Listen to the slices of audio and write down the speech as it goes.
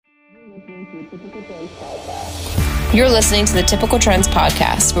You're listening to the Typical Trends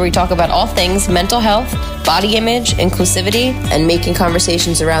podcast, where we talk about all things mental health, body image, inclusivity, and making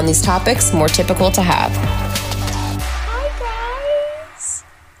conversations around these topics more typical to have. Hi guys!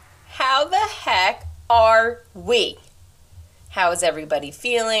 How the heck are we? How is everybody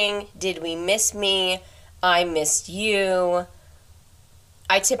feeling? Did we miss me? I missed you.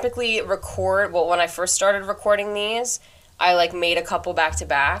 I typically record, when I first started recording these, I made a couple back to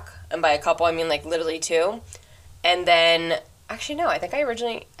back, and by a couple I mean literally two, and then, actually no, I think I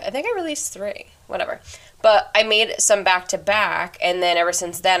released 3, whatever, but I made some back to back, and then ever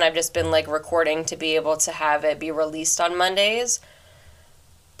since then I've just been recording to be able to have it be released on Mondays.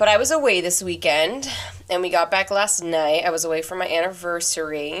 But I was away this weekend, and we got back last night. I was away for my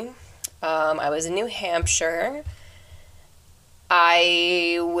anniversary. I was in New Hampshire.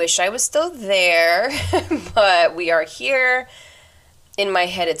 I wish I was still there, but we are here. In my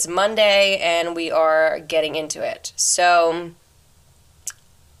head, it's Monday, and we are getting into it. So,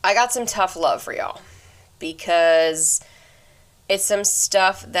 I got some tough love for y'all, because it's some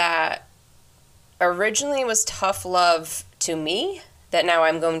stuff that originally was tough love to me that now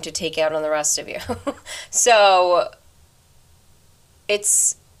I'm going to take out on the rest of you. So,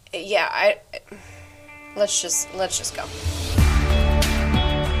 it's, yeah, let's just go.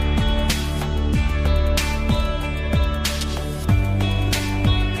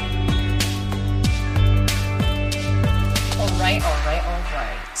 All right.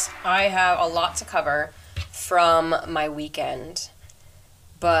 I have a lot to cover from my weekend,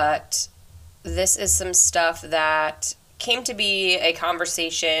 but this is some stuff that came to be a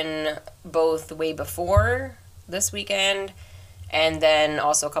conversation both way before this weekend and then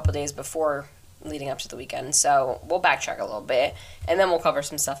also a couple days before leading up to the weekend. So we'll backtrack a little bit and then we'll cover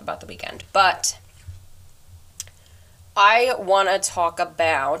some stuff about the weekend. But I want to talk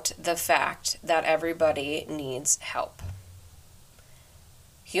about the fact that everybody needs help.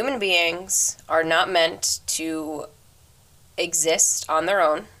 Human beings are not meant to exist on their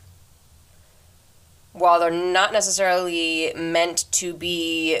own. While they're not necessarily meant to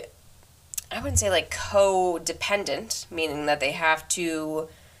be, I wouldn't say codependent, meaning that they have to,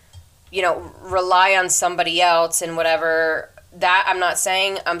 rely on somebody else and whatever. That I'm not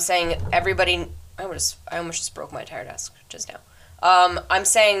saying. I'm saying everybody, I almost just broke my entire desk just now. I'm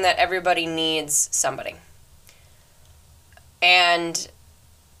saying that everybody needs somebody. And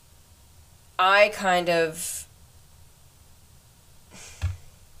I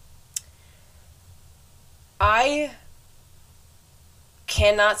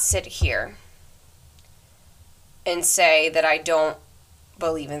cannot sit here and say that I don't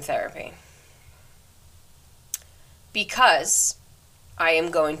believe in therapy, because I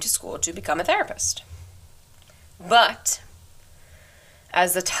am going to school to become a therapist. But,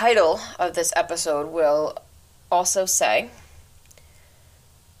 as the title of this episode will also say,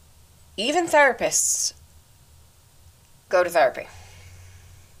 even therapists go to therapy.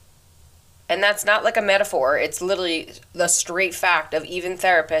 And that's not a metaphor. It's literally the straight fact of even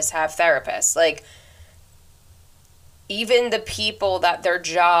therapists have therapists. Even the people that their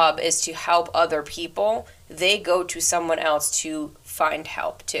job is to help other people, they go to someone else to find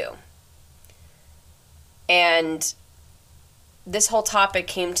help too. And this whole topic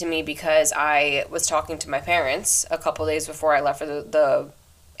came to me because I was talking to my parents a couple days before I left for the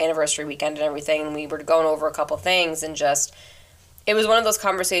anniversary weekend and everything, and we were going over a couple things, and just, it was one of those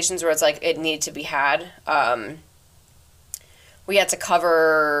conversations where it's it needed to be had. We had to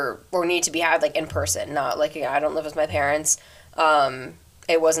cover, or need to be had in person, not I don't live with my parents.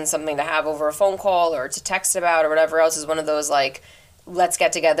 It wasn't something to have over a phone call or to text about or whatever else. Is one of those let's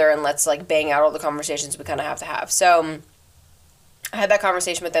get together and let's bang out all the conversations we kind of have to have. So I had that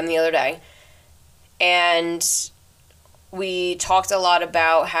conversation with them the other day, and we talked a lot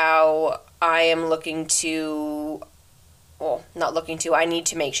about how I am I need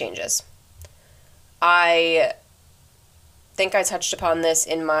to make changes. I think I touched upon this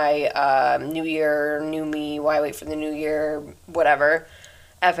in my New Year, New Me, Why Wait for the New Year, whatever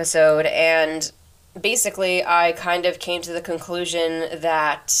episode, and basically I kind of came to the conclusion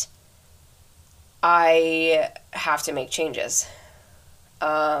that I have to make changes.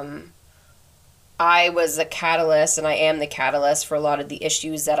 I was the catalyst, and I am the catalyst for a lot of the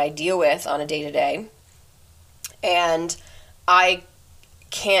issues that I deal with on a day-to-day. And I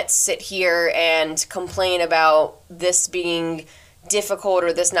can't sit here and complain about this being difficult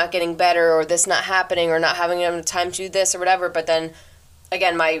or this not getting better or this not happening or not having enough time to do this or whatever. But then,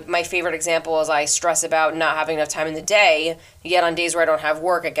 again, my favorite example is I stress about not having enough time in the day, yet on days where I don't have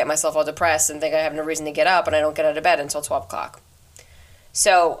work, I get myself all depressed and think I have no reason to get up, and I don't get out of bed until 12 o'clock.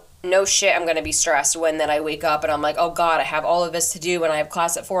 So no shit, I'm going to be stressed when then I wake up and I'm like, oh God, I have all of this to do and I have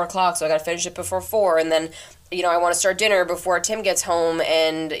class at 4 o'clock, so I got to finish it before 4. And then, I want to start dinner before Tim gets home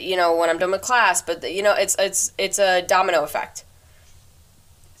and, when I'm done with class. But, it's a domino effect.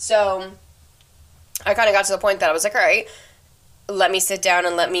 So I kind of got to the point that I was like, all right, let me sit down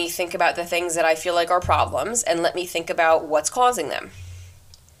and let me think about the things that I feel like are problems and let me think about what's causing them.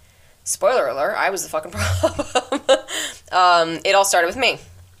 Spoiler alert, I was the fucking problem. It all started with me.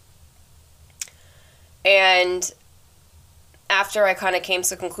 And after I kind of came to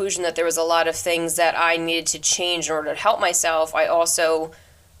the conclusion that there was a lot of things that I needed to change in order to help myself, I also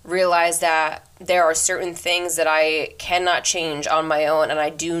realized that there are certain things that I cannot change on my own, and I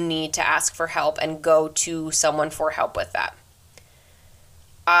do need to ask for help and go to someone for help with that.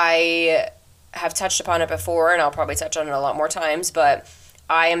 I have touched upon it before, and I'll probably touch on it a lot more times, but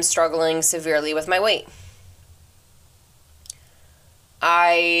I am struggling severely with my weight.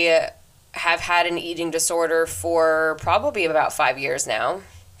 I have had an eating disorder for probably about 5 years now.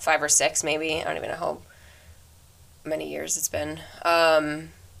 5 or 6 maybe. I don't even know how many years it's been. But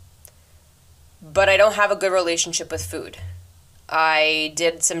I don't have a good relationship with food. I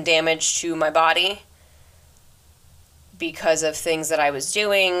did some damage to my body because of things that I was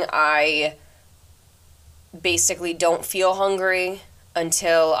doing. I basically don't feel hungry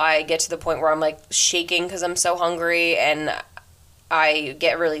until I get to the point where I'm like shaking because I'm so hungry, and I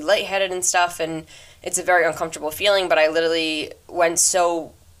get really lightheaded and stuff, and it's a very uncomfortable feeling. But I literally went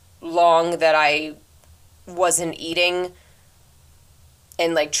so long that I wasn't eating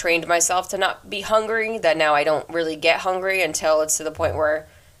and like trained myself to not be hungry that now I don't really get hungry until it's to the point where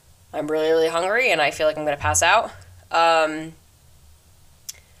I'm really, really hungry and I feel like I'm going to pass out. And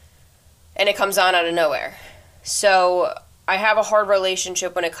it comes on out of nowhere. So I have a hard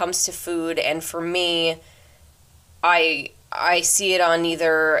relationship when it comes to food, and for me, I see it on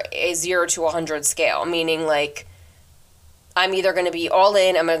either a 0 to 100 scale, meaning like I'm either going to be all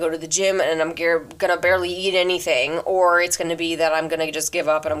in, I'm going to go to the gym and I'm going to barely eat anything, or it's going to be that I'm going to just give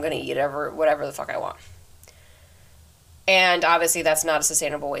up and I'm going to eat whatever the fuck I want. And obviously that's not a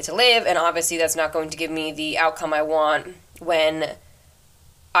sustainable way to live, and obviously that's not going to give me the outcome I want when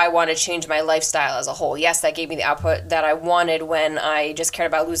I want to change my lifestyle as a whole. Yes, that gave me the output that I wanted when I just cared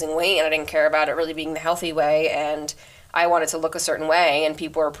about losing weight and I didn't care about it really being the healthy way, and I wanted to look a certain way and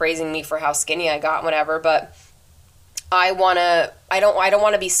people were praising me for how skinny I got and whatever, but I don't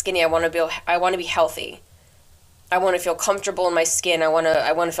want to be skinny. I want to be healthy. I want to feel comfortable in my skin. I want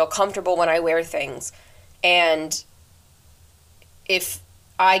to feel comfortable when I wear things. And if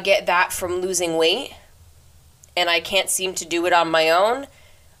I get that from losing weight and I can't seem to do it on my own,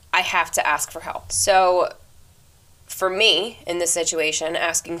 I have to ask for help. So for me, in this situation,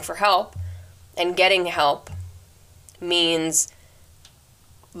 asking for help and getting help means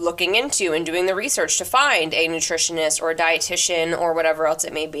looking into and doing the research to find a nutritionist or a dietitian or whatever else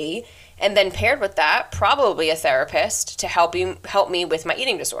it may be, and then paired with that, probably a therapist to help me with my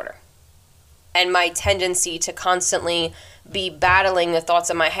eating disorder and my tendency to constantly be battling the thoughts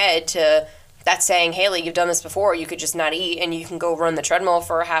in my head that's saying, Haley, you've done this before, you could just not eat and you can go run the treadmill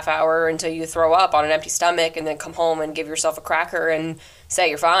for a half hour until you throw up on an empty stomach and then come home and give yourself a cracker and say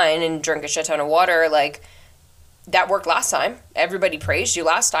you're fine and drink a shit ton of water. Like, that worked last time. Everybody praised you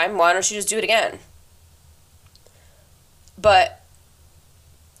last time. Why don't you just do it again? But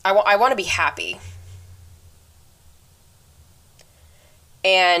I want to be happy.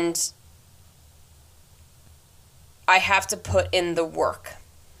 And I have to put in the work.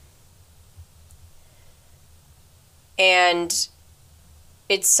 And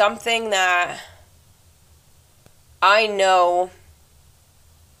it's something that I know,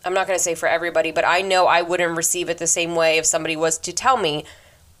 I'm not going to say for everybody, but I know I wouldn't receive it the same way if somebody was to tell me,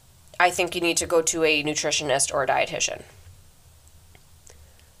 I think you need to go to a nutritionist or a dietitian.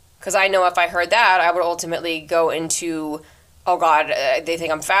 Because I know if I heard that, I would ultimately go into, oh God, they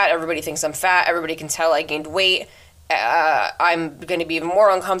think I'm fat, everybody thinks I'm fat, everybody can tell I gained weight, I'm going to be even more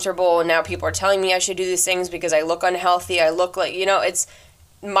uncomfortable, and now people are telling me I should do these things because I look unhealthy, I look like, it's,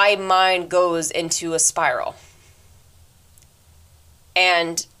 my mind goes into a spiral.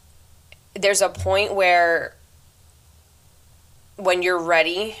 And there's a point where when you're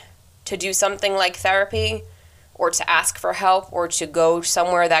ready to do something like therapy or to ask for help or to go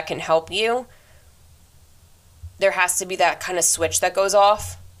somewhere that can help you, there has to be that kind of switch that goes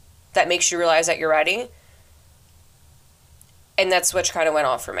off that makes you realize that you're ready. And that switch kind of went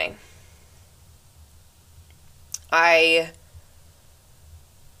off for me.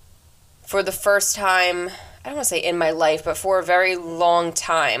 For the first time, I don't want to say in my life, but for a very long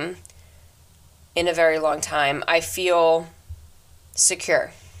time, I feel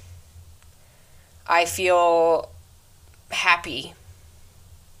secure. I feel happy.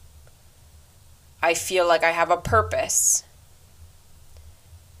 I feel like I have a purpose.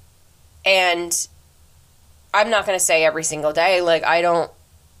 And I'm not going to say every single day, like,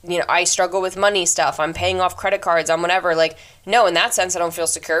 I struggle with money stuff. I'm paying off credit cards. I'm whatever. Like, no, in that sense, I don't feel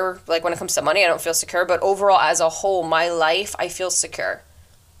secure. Like, when it comes to money, I don't feel secure. But overall, as a whole, my life, I feel secure.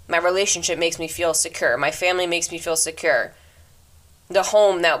 My relationship makes me feel secure. My family makes me feel secure. The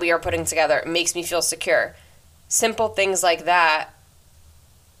home that we are putting together makes me feel secure. Simple things like that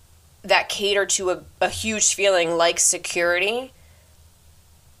cater to a huge feeling like security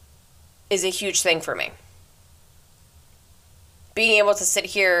is a huge thing for me. Being able to sit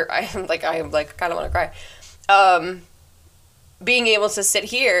here, I kind of want to cry. Being able to sit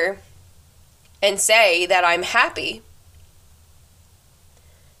here and say that I'm happy,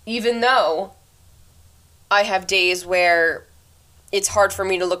 even though I have days where it's hard for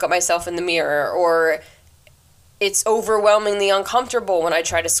me to look at myself in the mirror, or it's overwhelmingly uncomfortable when I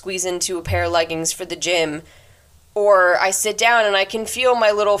try to squeeze into a pair of leggings for the gym, or I sit down and I can feel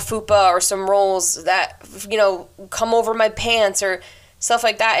my little fupa or some rolls that, come over my pants or stuff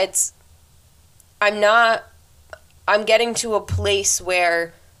like that. I'm getting to a place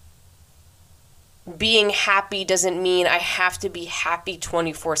where being happy doesn't mean I have to be happy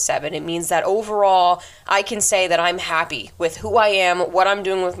 24/7. It means that overall, I can say that I'm happy with who I am, what I'm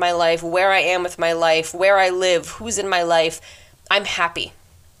doing with my life, where I am with my life, where I live, who's in my life. I'm happy.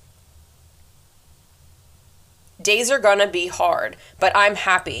 Days are gonna be hard, but I'm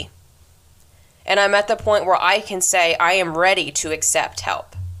happy. And I'm at the point where I can say I am ready to accept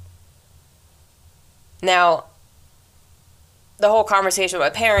help. Now, the whole conversation with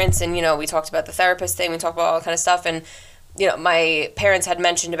my parents, and, we talked about the therapist thing, we talked about all that kind of stuff, and, my parents had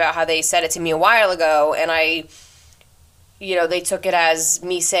mentioned about how they said it to me a while ago, and they took it as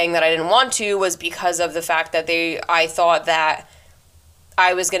me saying that I didn't want to was because of the fact that I thought that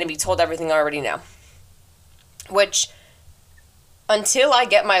I was going to be told everything I already know. Which, until I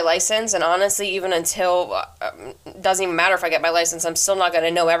get my license, and honestly, even until, it doesn't even matter if I get my license, I'm still not going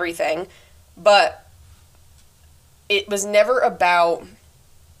to know everything, but it was never about,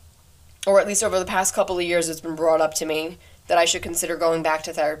 or at least over the past couple of years, it's been brought up to me that I should consider going back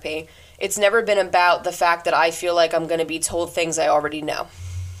to therapy. It's never been about the fact that I feel like I'm going to be told things I already know.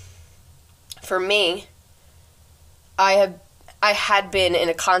 For me, I had been in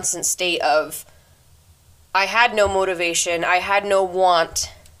a constant state of, I had no motivation, I had no want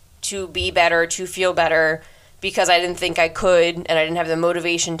to be better, to feel better, because I didn't think I could, and I didn't have the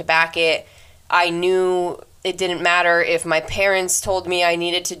motivation to back it. I knew it didn't matter if my parents told me I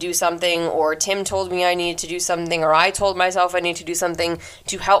needed to do something, or Tim told me I needed to do something, or I told myself I needed to do something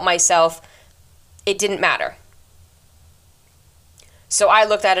to help myself. It didn't matter. So I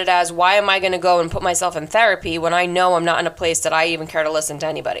looked at it as, why am I going to go and put myself in therapy when I know I'm not in a place that I even care to listen to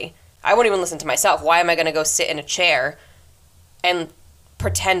anybody? I won't even listen to myself. Why am I going to go sit in a chair and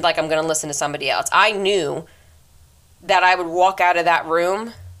pretend like I'm going to listen to somebody else? I knew that I would walk out of that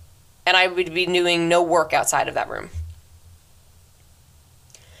room and I would be doing no work outside of that room.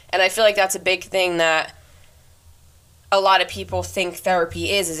 And I feel like that's a big thing that a lot of people think therapy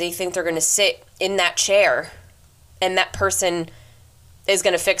is they think they're going to sit in that chair and that person is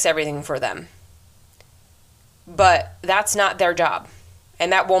going to fix everything for them. But that's not their job.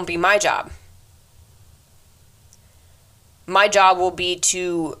 And that won't be my job. My job will be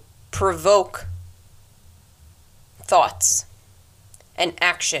to provoke thoughts and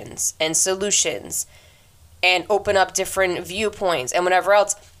actions and solutions and open up different viewpoints and whatever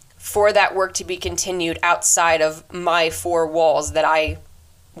else for that work to be continued outside of my four walls that I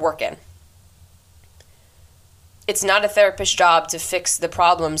work in. It's not a therapist's job to fix the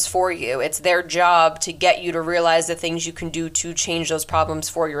problems for you. It's their job to get you to realize the things you can do to change those problems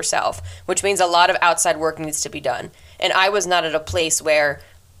for yourself, which means a lot of outside work needs to be done. And I was not at a place where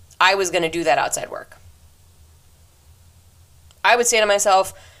I was going to do that outside work. I would say to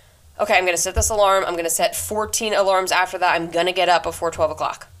myself, okay, I'm going to set this alarm. I'm going to set 14 alarms after that. I'm going to get up before 12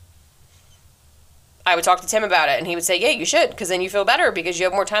 o'clock. I would talk to Tim about it, and he would say, yeah, you should, because then you feel better because you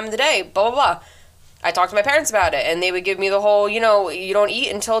have more time in the day, blah, blah, blah. I talked to my parents about it, and they would give me the whole, you don't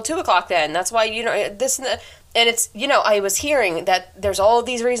eat until 2 o'clock then. That's why, this and that. And it's, I was hearing that there's all of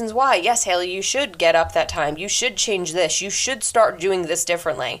these reasons why. Yes, Haley, you should get up that time. You should change this. You should start doing this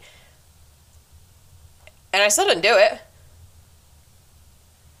differently. And I still didn't do it.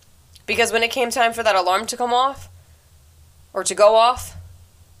 Because when it came time for that alarm to come off, or to go off,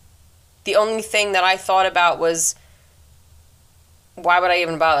 the only thing that I thought about was, why would I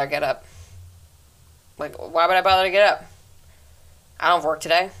even bother to get up? Like, why would I bother to get up? I don't work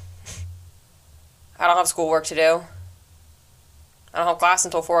today. I don't have schoolwork to do. I don't have class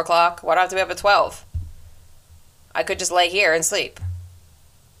until 4 o'clock. Why do I have to be up at 12? I could just lay here and sleep.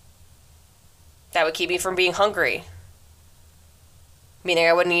 That would keep me from being hungry. Meaning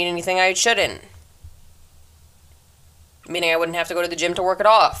I wouldn't eat anything I shouldn't. Meaning I wouldn't have to go to the gym to work it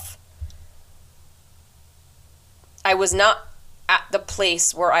off. I was not at the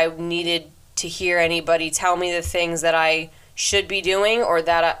place where I needed to hear anybody tell me the things that I should be doing, or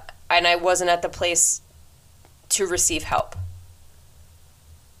that I wasn't at the place to receive help.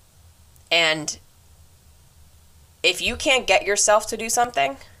 And if you can't get yourself to do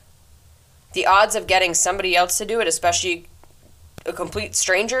something, the odds of getting somebody else to do it, especially a complete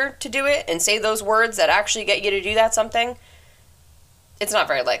stranger to do it and say those words that actually get you to do that something, it's not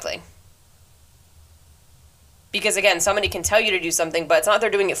very likely. Because again, somebody can tell you to do something, but it's not they're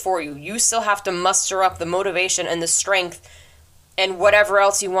doing it for you. You still have to muster up the motivation and the strength and whatever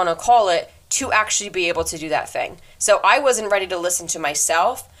else you want to call it to actually be able to do that thing. So I wasn't ready to listen to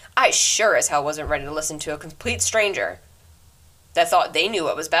myself. I sure as hell wasn't ready to listen to a complete stranger that thought they knew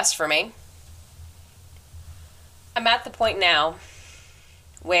what was best for me. I'm at the point now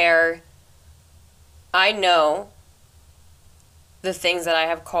where I know the things that I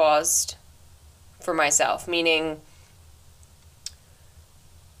have caused for myself, meaning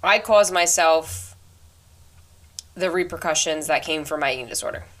I caused myself the repercussions that came from my eating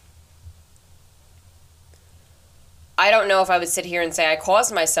disorder. I don't know if I would sit here and say I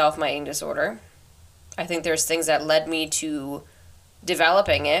caused myself my eating disorder. I think there's things that led me to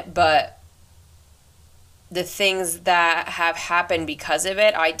developing it, but the things that have happened because of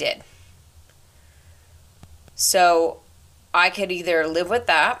it, I did. So I could either live with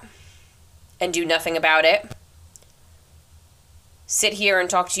that and do nothing about it, sit here and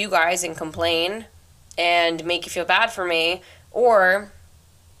talk to you guys and complain and make you feel bad for me, or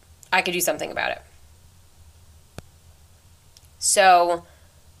I could do something about it. So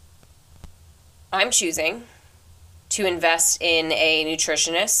I'm choosing to invest in a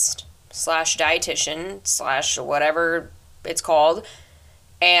nutritionist / dietitian / whatever it's called,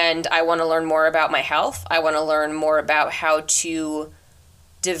 and I want to learn more about my health. I want to learn more about how to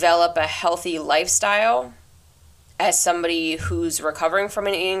develop a healthy lifestyle as somebody who's recovering from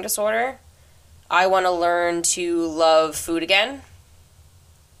an eating disorder. I want to learn to love food again.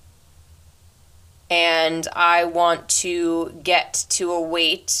 And I want to get to a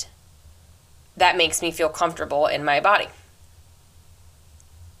weight that makes me feel comfortable in my body.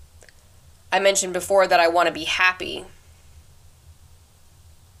 I mentioned before that I want to be happy,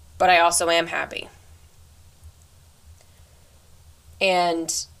 but I also am happy.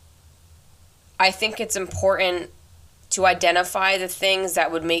 And I think it's important to identify the things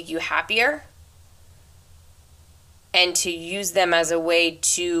that would make you happier and to use them as a way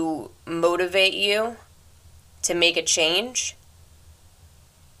to motivate you to make a change.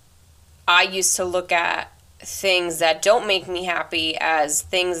 I used to look at things that don't make me happy as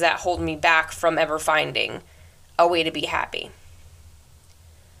things that hold me back from ever finding a way to be happy,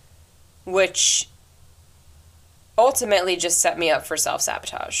 which ultimately just set me up for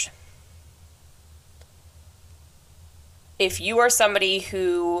self-sabotage. If you are somebody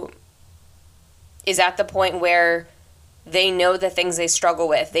who is at the point where they know the things they struggle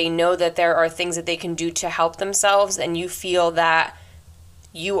with, they know that there are things that they can do to help themselves, and you feel that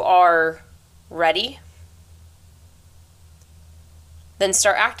you are ready, then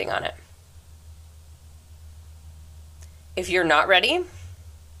start acting on it. If you're not ready,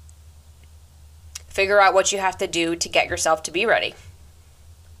 figure out what you have to do to get yourself to be ready.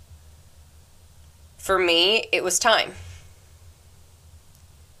 For me, it was time.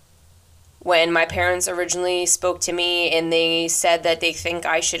 When my parents originally spoke to me and they said that they think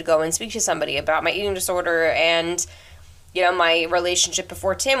I should go and speak to somebody about my eating disorder, and my relationship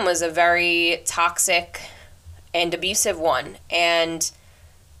before Tim was a very toxic and abusive one, and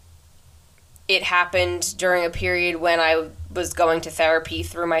it happened during a period when I was going to therapy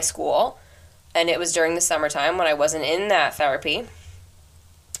through my school, and it was during the summertime when I wasn't in that therapy,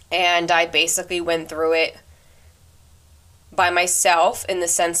 and I basically went through it by myself in the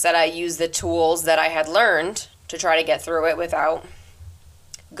sense that I used the tools that I had learned to try to get through it without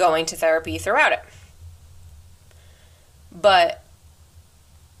going to therapy throughout it. But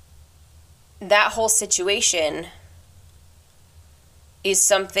that whole situation is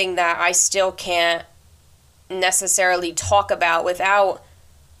something that I still can't necessarily talk about without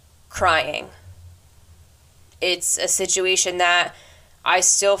crying. It's a situation that I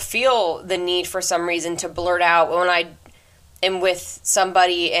still feel the need for some reason to blurt out when I am with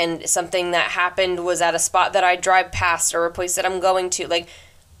somebody and something that happened was at a spot that I drive past or a place that I'm going to. Like,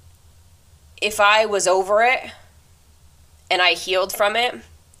 if I was over it and I healed from it,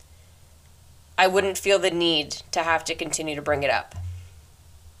 I wouldn't feel the need to have to continue to bring it up.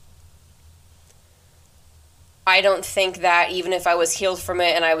 I don't think that even if I was healed from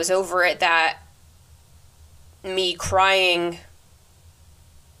it and I was over it, that me crying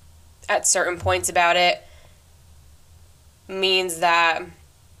at certain points about it means that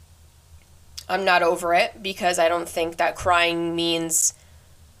I'm not over it, because I don't think that crying means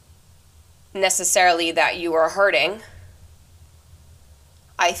necessarily that you are hurting.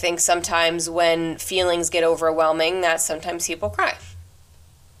 I think sometimes when feelings get overwhelming, that sometimes people cry.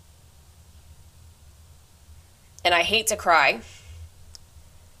 And I hate to cry.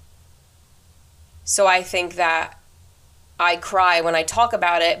 So I think that I cry when I talk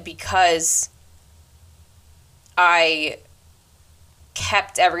about it because I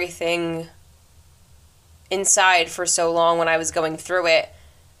kept everything inside for so long when I was going through it,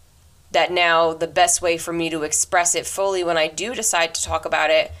 that now the best way for me to express it fully when I do decide to talk about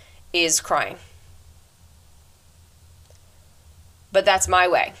it is crying. But that's my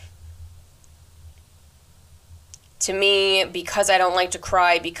way. To me, because I don't like to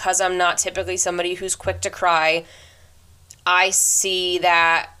cry, because I'm not typically somebody who's quick to cry, I see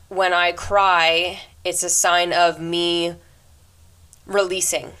that when I cry, it's a sign of me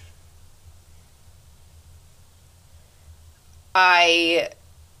releasing. I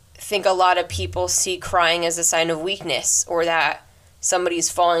think a lot of people see crying as a sign of weakness, or that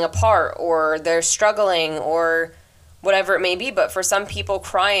somebody's falling apart, or they're struggling, or whatever it may be. But for some people,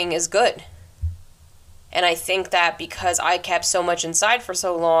 crying is good. And I think that because I kept so much inside for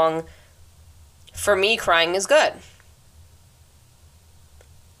so long, for me, crying is good.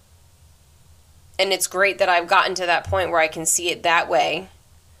 And it's great that I've gotten to that point where I can see it that way.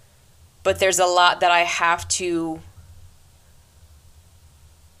 But there's a lot that I have to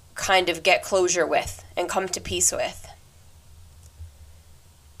kind of get closure with and come to peace with.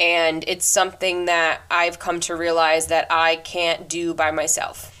 And it's something that I've come to realize that I can't do by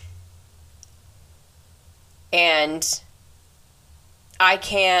myself. And I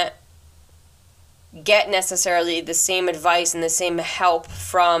can't get necessarily the same advice and the same help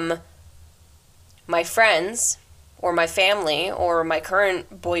from my friends or my family or my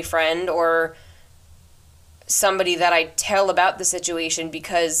current boyfriend or somebody that I tell about the situation,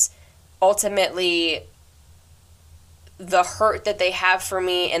 because ultimately the hurt that they have for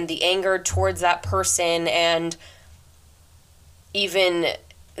me and the anger towards that person, and even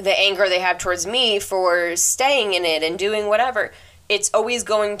the anger they have towards me for staying in it and doing whatever, it's always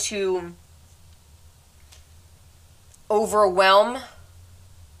going to overwhelm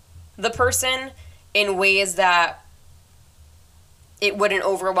the person in ways that it wouldn't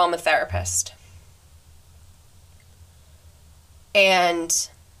overwhelm a therapist. And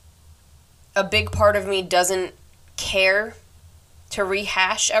a big part of me doesn't care to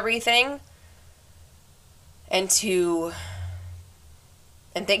rehash everything and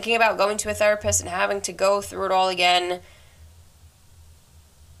thinking about going to a therapist and having to go through it all again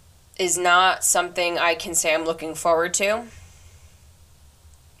is not something I can say I'm looking forward to.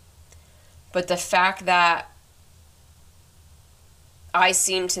 But the fact that I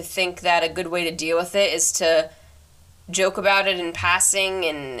seem to think that a good way to deal with it is to joke about it in passing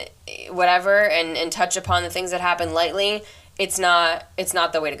and whatever, and touch upon the things that happen lightly, it's not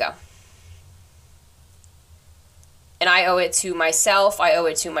the way to go. And I owe it to myself, I owe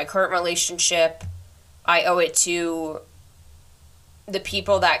it to my current relationship, I owe it to the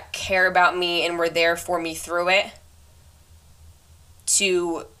people that care about me and were there for me through it,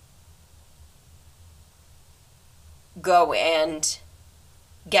 to go and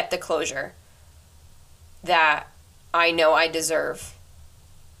get the closure that I know I deserve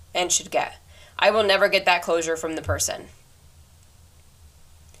and should get. I will never get that closure from the person.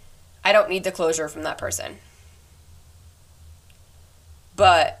 I don't need the closure from that person.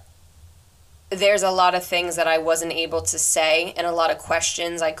 But there's a lot of things that I wasn't able to say and a lot of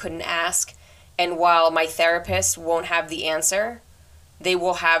questions I couldn't ask. And while my therapist won't have the answer, they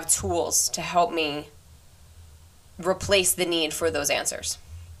will have tools to help me replace the need for those answers.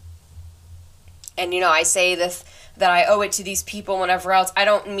 And, I say this, that I owe it to these people and whatever else. I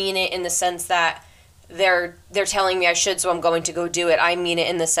don't mean it in the sense that they're telling me I should, so I'm going to go do it. I mean it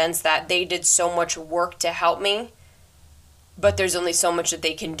in the sense that they did so much work to help me, but there's only so much that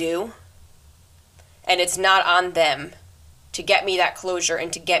they can do. And it's not on them to get me that closure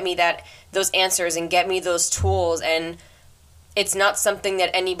and to get me those answers and get me those tools. And it's not something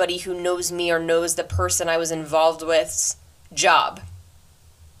that anybody who knows me or knows the person I was involved with's job.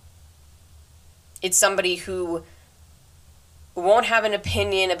 It's somebody who won't have an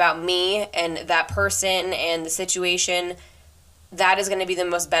opinion about me and that person and the situation, that is going to be the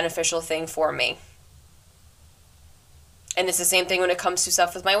most beneficial thing for me. And it's the same thing when it comes to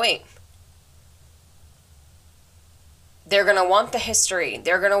stuff with my weight. They're going to want the history.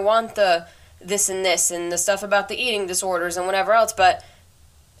 They're going to want the this and this and the stuff about the eating disorders and whatever else. But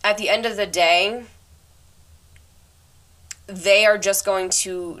at the end of the day, they are just going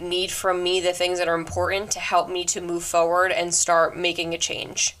to need from me the things that are important to help me to move forward and start making a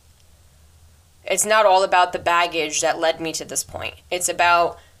change. It's not all about the baggage that led me to this point. It's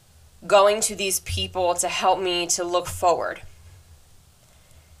about going to these people to help me to look forward.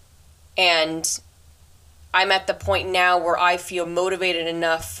 And I'm at the point now where I feel motivated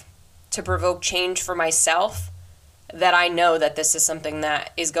enough to provoke change for myself that I know that this is something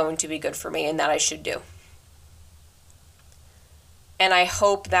that is going to be good for me and that I should do. And I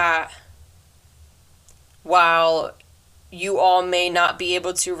hope that while you all may not be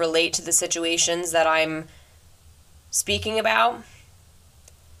able to relate to the situations that I'm speaking about,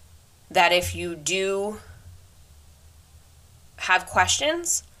 that if you do have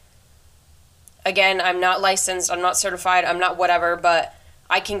questions, again, I'm not licensed, I'm not certified, I'm not whatever, but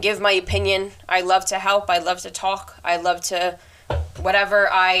I can give my opinion. I love to help, I love to talk, I love to whatever.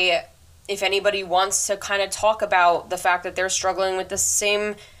 If anybody wants to kind of talk about the fact that they're struggling with the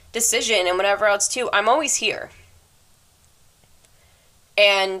same decision and whatever else too, I'm always here.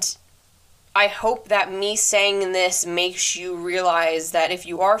 And I hope that me saying this makes you realize that if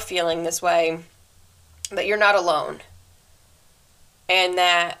you are feeling this way, that you're not alone. And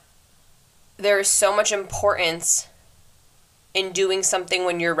that there is so much importance in doing something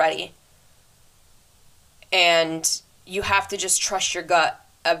when you're ready. And you have to just trust your gut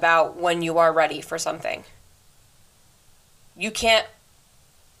about when you are ready for something. You can't,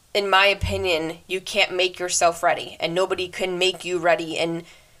 in my opinion, you can't make yourself ready, and nobody can make you ready, and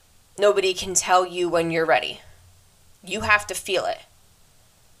nobody can tell you when you're ready. You have to feel it.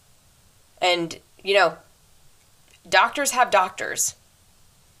 And, doctors have doctors.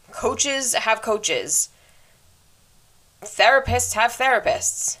 Coaches have coaches. Therapists have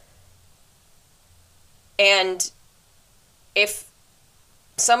therapists. And if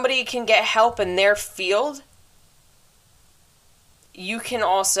somebody can get help in their field, you can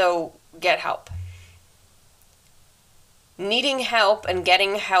also get help. Needing help and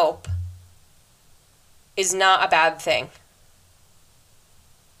getting help is not a bad thing.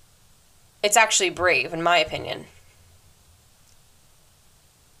 It's actually brave, in my opinion.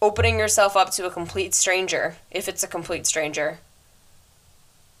 Opening yourself up to a complete stranger, if it's a complete stranger,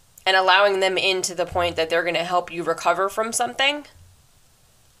 and allowing them in to the point that they're going to help you recover from something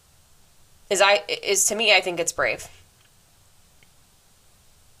is to me, I think it's brave.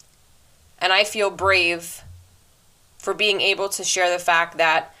 And I feel brave for being able to share the fact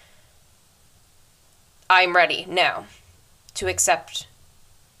that I'm ready now to accept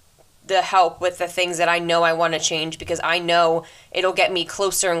the help with the things that I know I want to change, because I know it'll get me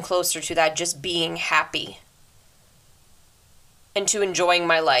closer and closer to that just being happy and to enjoying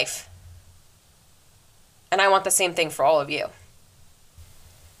my life. And I want the same thing for all of you.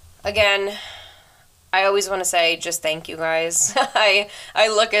 Again, I always want to say just thank you guys. I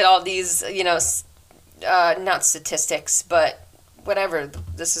look at all these, not statistics, but whatever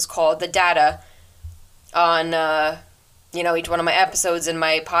this is called, the data on, each one of my episodes and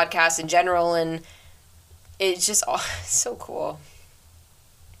my podcast in general, and it's just so cool.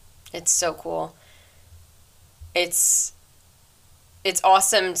 It's so cool. It's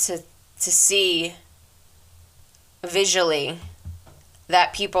awesome to see visually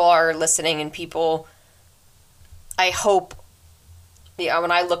that people are listening, and people, I hope,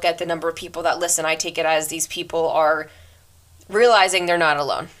 when I look at the number of people that listen, I take it as these people are realizing they're not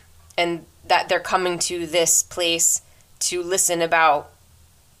alone, and that they're coming to this place to listen about,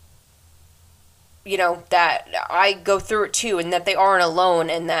 that I go through it too, and that they aren't alone,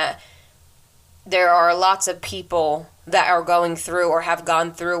 and that there are lots of people that are going through or have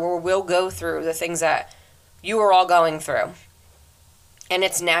gone through or will go through the things that you are all going through. And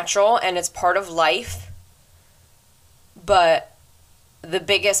it's natural and it's part of life. But the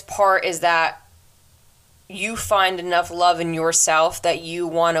biggest part is that you find enough love in yourself that you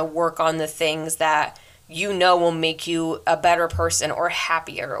want to work on the things that you know will make you a better person or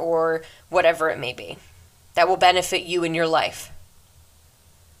happier or whatever it may be, that will benefit you in your life.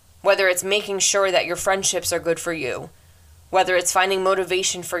 Whether it's making sure that your friendships are good for you, whether it's finding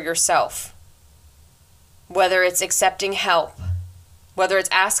motivation for yourself, whether it's accepting help, whether it's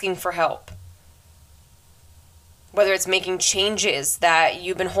asking for help. Whether it's making changes that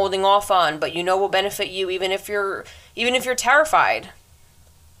you've been holding off on, but you know will benefit you even if you're terrified.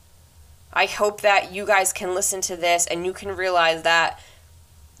 I hope that you guys can listen to this and you can realize that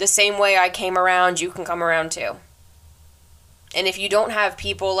the same way I came around, you can come around too. And if you don't have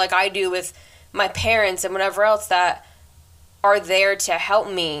people like I do with my parents and whatever else that are there to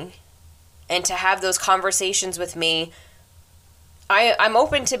help me and to have those conversations with me, I'm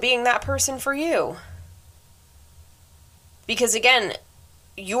open to being that person for you. Because again,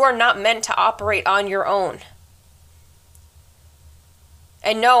 you are not meant to operate on your own.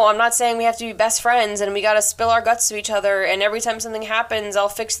 And no, I'm not saying we have to be best friends and we gotta spill our guts to each other and every time something happens, I'll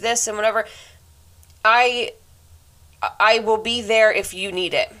fix this and whatever. I will be there if you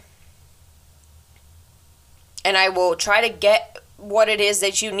need it. And I will try to get what it is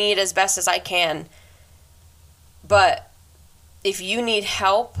that you need as best as I can. But if you need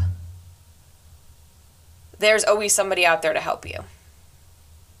help, there's always somebody out there to help you.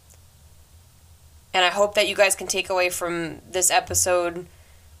 And I hope that you guys can take away from this episode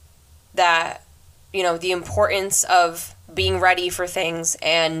that, you know, the importance of being ready for things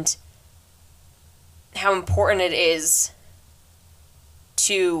and how important it is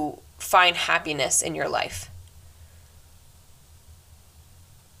to find happiness in your life.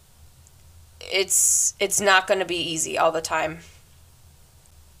 It's not going to be easy all the time.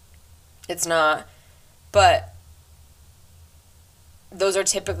 It's not. But those are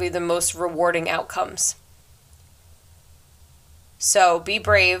typically the most rewarding outcomes. So be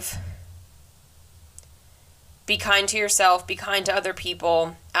brave. Be kind to yourself. Be kind to other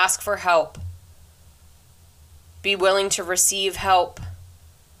people. Ask for help. Be willing to receive help.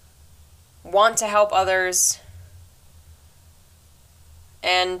 Want to help others.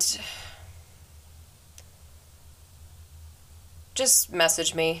 And just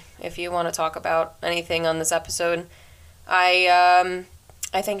message me if you want to talk about anything on this episode. I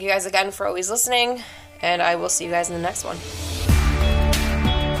thank you guys again for always listening, and I will see you guys in the next one.